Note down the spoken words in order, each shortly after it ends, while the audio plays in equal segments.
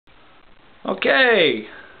Okay,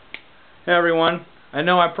 hey everyone. I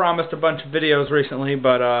know I promised a bunch of videos recently,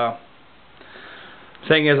 but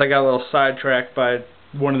thing is I got a little sidetracked by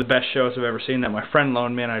one of the best shows I've ever seen that my friend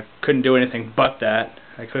loaned me, and I couldn't do anything but that.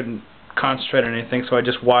 I couldn't concentrate on anything, so I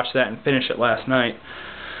just watched that and finished it last night.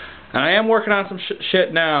 And I am working on some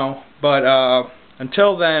shit now, but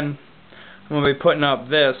until then, I'm going to be putting up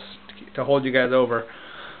this to hold you guys over.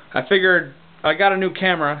 I figured I got a new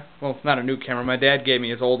camera. Well, not a new camera. My dad gave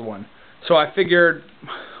me his old one. So I figured,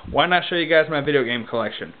 why not show you guys my video game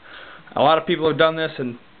collection? A lot of people have done this,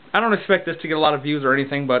 and I don't expect this to get a lot of views or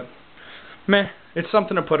anything, but meh, it's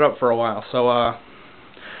something to put up for a while. So,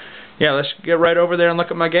 yeah, let's get right over there and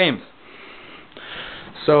look at my games.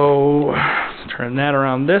 So, let's turn that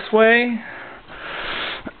around this way.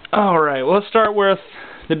 Alright, well, let's start with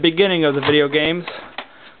the beginning of the video games,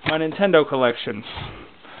 my Nintendo collection.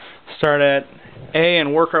 Start at A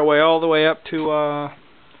and work our way all the way up to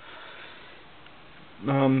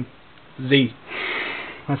Z.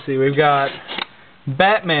 Let's see, we've got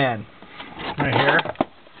Batman right here.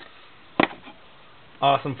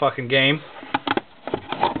 Awesome fucking game.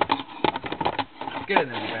 Get in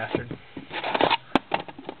there, you bastard.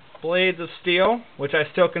 Blades of Steel, which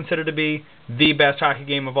I still consider to be the best hockey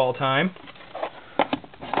game of all time.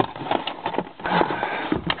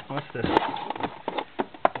 What's this?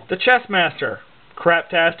 The Chess Master.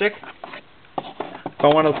 Craptastic. If I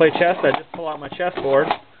wanted to play chess, I'd just pull out my chessboard.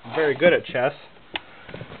 I'm very good at chess.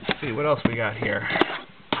 Let's see, what else we got here?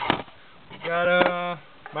 We got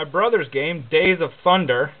my brother's game, Days of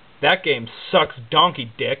Thunder. That game sucks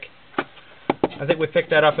donkey dick. I think we picked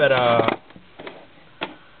that up at a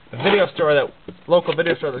video store, local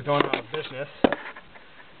video store that's going out of business.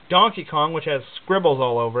 Donkey Kong, which has scribbles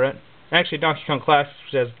all over it. Actually, Donkey Kong Classics,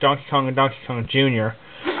 which has Donkey Kong and Donkey Kong Jr.,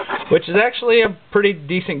 which is actually a pretty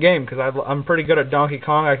decent game, because I'm pretty good at Donkey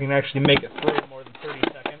Kong. I can actually make it through in more than 30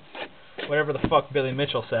 seconds. Whatever the fuck Billy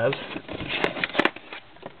Mitchell says.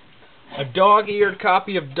 A dog-eared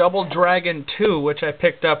copy of Double Dragon 2, which I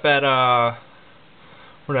picked up at,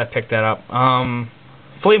 where did I pick that up?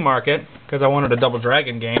 Flea Market, because I wanted a Double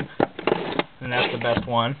Dragon game, and that's the best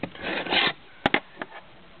one.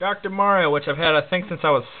 Dr. Mario, which I've had, I think, since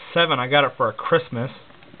I was 7. I got it for a Christmas.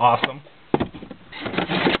 Awesome.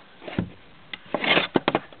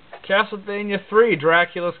 Castlevania 3,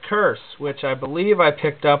 Dracula's Curse, which I believe I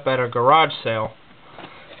picked up at a garage sale.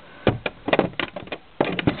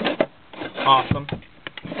 Awesome.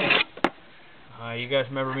 You guys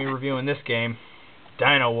remember me reviewing this game.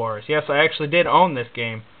 Dino Wars. Yes, I actually did own this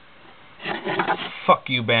game. Fuck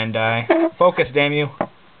you, Bandai. Focus, damn you.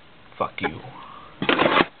 Fuck you.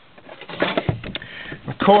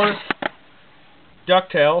 Of course,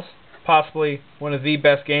 DuckTales. Possibly one of the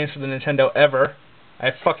best games for the Nintendo ever. I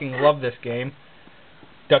fucking love this game.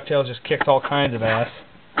 DuckTales just kicks all kinds of ass.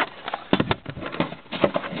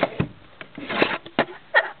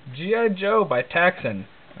 G.I. Joe by Taxon.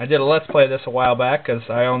 I did a Let's Play of this a while back because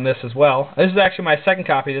I own this as well. This is actually my second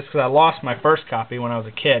copy of this because I lost my first copy when I was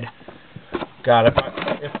a kid. God, if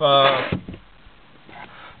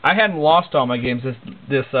I hadn't lost all my games,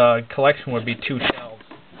 this collection would be 2 shelves.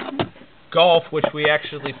 Golf, which we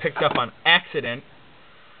actually picked up on accident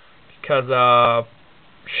because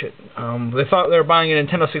they thought they were buying a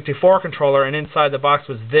Nintendo 64 controller, and inside the box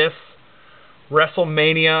was this,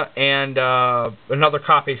 WrestleMania, and another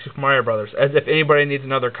copy of Super Mario Brothers, as if anybody needs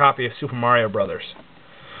another copy of Super Mario Brothers.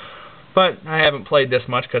 But I haven't played this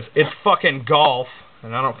much because it's fucking golf,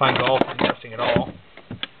 and I don't find golf interesting at all.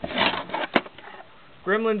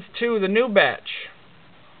 Gremlins 2, The New Batch.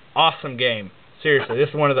 Awesome game. Seriously, this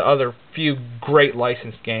is one of the other few great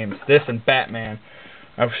licensed games. This and Batman.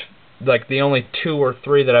 Like the only 2 or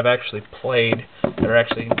 3 that I've actually played that are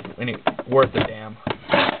actually worth a damn.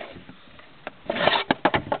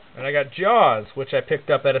 And I got Jaws, which I picked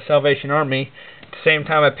up at a Salvation Army at the same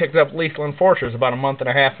time I picked up Lethal Enforcers about a month and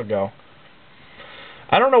a half ago.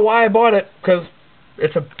 I don't know why I bought it, because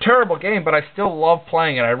it's a terrible game, but I still love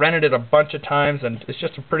playing it. I rented it a bunch of times, and it's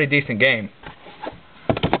just a pretty decent game.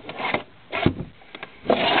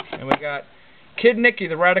 And we got Kid Nicky,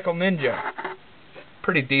 the Radical Ninja.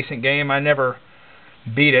 Pretty decent game. I never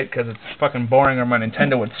beat it because it's fucking boring or my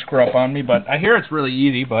Nintendo would screw up on me, but I hear it's really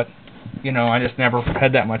easy, but you know, I just never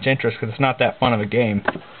had that much interest because it's not that fun of a game.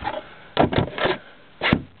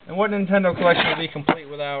 And what Nintendo collection would be complete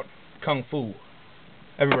without Kung Fu?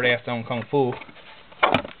 Everybody has to own Kung Fu.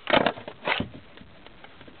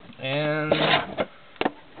 And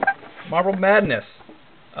Marble Madness,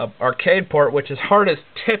 arcade port, which is hard as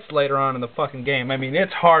tits later on in the fucking game. I mean,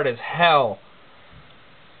 it's hard as hell.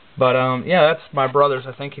 But yeah, that's my brother's.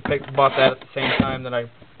 I think he bought that at the same time that I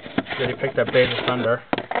good. He picked up Days of Thunder.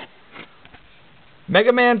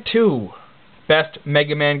 Mega Man 2. Best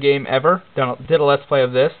Mega Man game ever. Did a Let's Play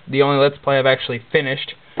of this. The only Let's Play I've actually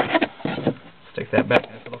finished. Stick that back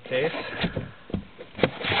in its little case.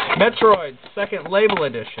 Metroid, second label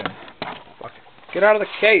edition. Get out of the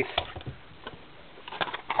case.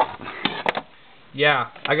 Yeah,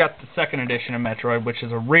 I got the second edition of Metroid, which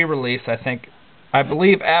is a re-release, I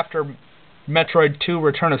believe after Metroid 2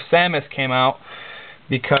 Return of Samus came out,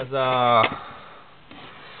 because,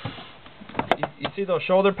 you see those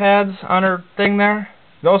shoulder pads on her thing there?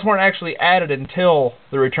 Those weren't actually added until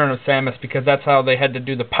the Return of Samus, because that's how they had to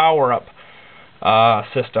do the power-up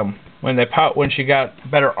system. When she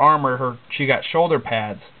got better armor, she got shoulder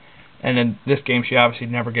pads. And in this game, she obviously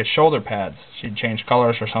never gets shoulder pads. She'd change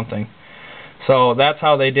colors or something. So that's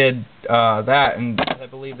how they did that, and I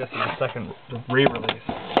believe this is the second re-release.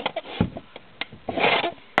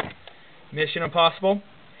 Mission Impossible.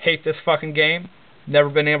 Hate this fucking game. Never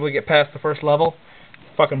been able to get past the first level.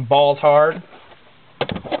 It's fucking balls hard.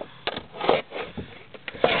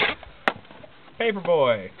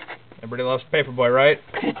 Paperboy. Everybody loves Paperboy, right?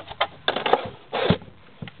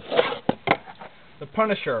 The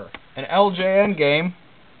Punisher. An LJN game,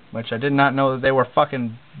 which I did not know that they were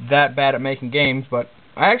fucking that bad at making games, but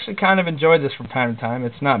I actually kind of enjoyed this from time to time.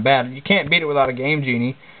 It's not bad. You can't beat it without a Game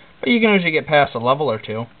Genie, but you can usually get past a level or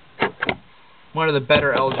two. One of the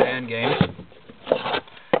better LJN games.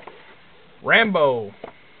 Rambo.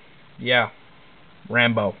 Yeah,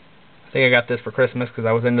 Rambo. I think I got this for Christmas because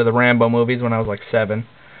I was into the Rambo movies when I was like 7.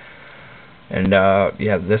 And,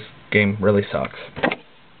 yeah, this game really sucks.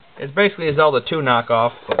 It's basically a Zelda 2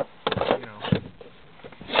 knockoff, but, you know.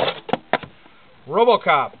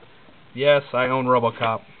 RoboCop. Yes, I own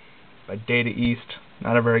RoboCop by Data East.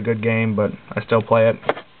 Not a very good game, but I still play it.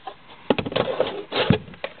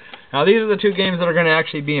 Now, these are the 2 games that are going to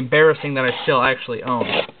actually be embarrassing that I still actually own.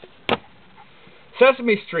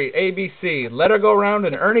 Sesame Street, ABC, Let Her Go Round,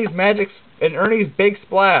 and Ernie's Big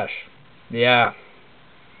Splash. Yeah.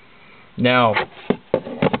 No.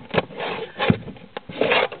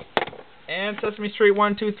 And Sesame Street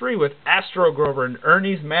 1, 2, 3 with Astro Grover and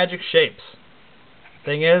Ernie's Magic Shapes.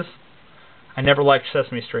 Thing is, I never liked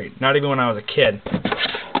Sesame Street, not even when I was a kid.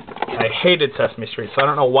 I hated Sesame Street, so I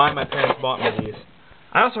don't know why my parents bought me these.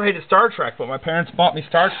 I also hated Star Trek, but my parents bought me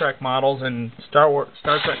Star Trek models and Star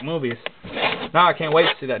Trek movies. Now I can't wait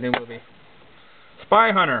to see that new movie.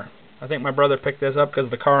 Spy Hunter. I think my brother picked this up because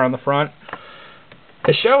of the car on the front.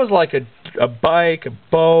 It shows like a bike, a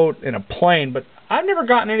boat, and a plane, but I've never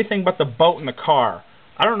gotten anything but the boat and the car.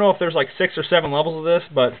 I don't know if there's like 6 or 7 levels of this,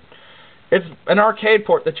 but it's an arcade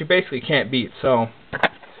port that you basically can't beat, so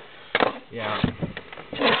yeah.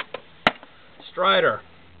 Strider.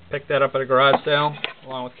 Picked that up at a garage sale,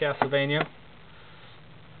 along with Castlevania.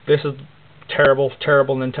 This is terrible,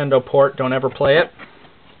 terrible Nintendo port. Don't ever play it.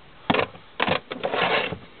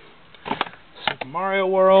 Super Mario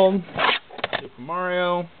World. Super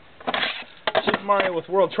Mario with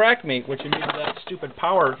World Track Meet, which you need that stupid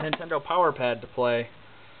Nintendo Power Pad to play.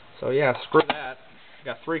 So yeah, screw that.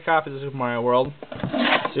 Got 3 copies of Super Mario World.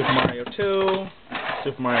 Super Mario 2,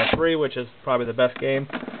 Super Mario 3, which is probably the best game.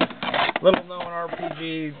 Little known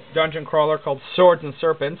RPG dungeon crawler called Swords and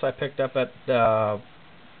Serpents. I picked up at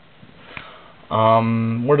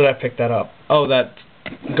where did I pick that up? Oh, that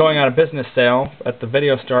going out of business sale at the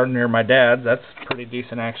video store near my dad's. That's pretty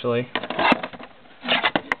decent actually.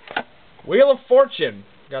 Wheel of Fortune.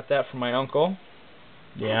 Got that from my uncle.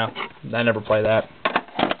 Yeah, I never play that.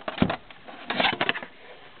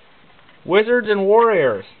 Wizards and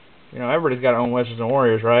Warriors. You know, everybody's got to own Wizards and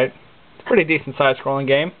Warriors, right? It's a pretty decent side-scrolling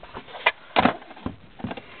game.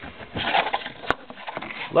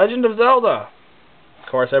 Legend of Zelda. Of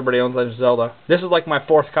course, everybody owns Legend of Zelda. This is like my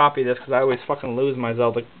 4th copy of this because I always fucking lose my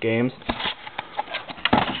Zelda games.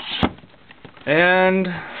 And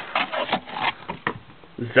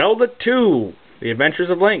Zelda 2, The Adventures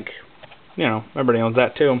of Link. You know, everybody owns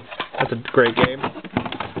that too. That's a great game.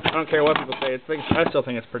 I don't care what people say. I still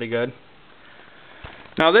think it's pretty good.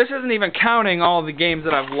 Now, this isn't even counting all the games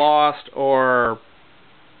that I've lost or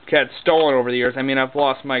had stolen over the years. I mean, I've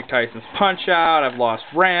lost Mike Tyson's Punch-Out, I've lost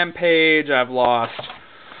Rampage, I've lost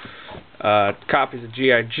copies of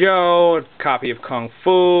G.I. Joe, a copy of Kung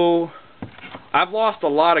Fu. I've lost a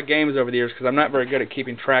lot of games over the years because I'm not very good at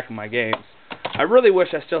keeping track of my games. I really wish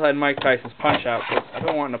I still had Mike Tyson's Punch-Out because I've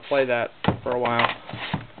been wanting to play that for a while.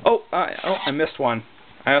 Oh, I missed one.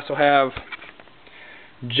 I also have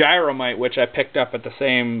Gyromite, which I picked up at the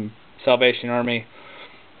same Salvation Army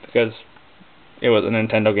because it was a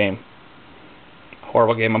Nintendo game.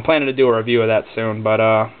 Horrible game. I'm planning to do a review of that soon, but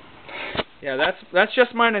yeah, that's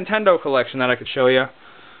just my Nintendo collection that I could show you.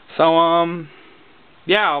 So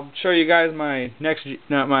yeah, I'll show you guys my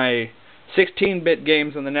my 16-bit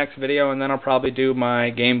games in the next video, and then I'll probably do my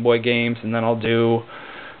Game Boy games, and then I'll do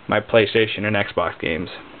my PlayStation and Xbox games.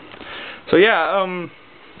 So yeah,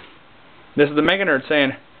 this is the Mega Nerd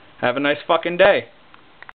saying, have a nice fucking day.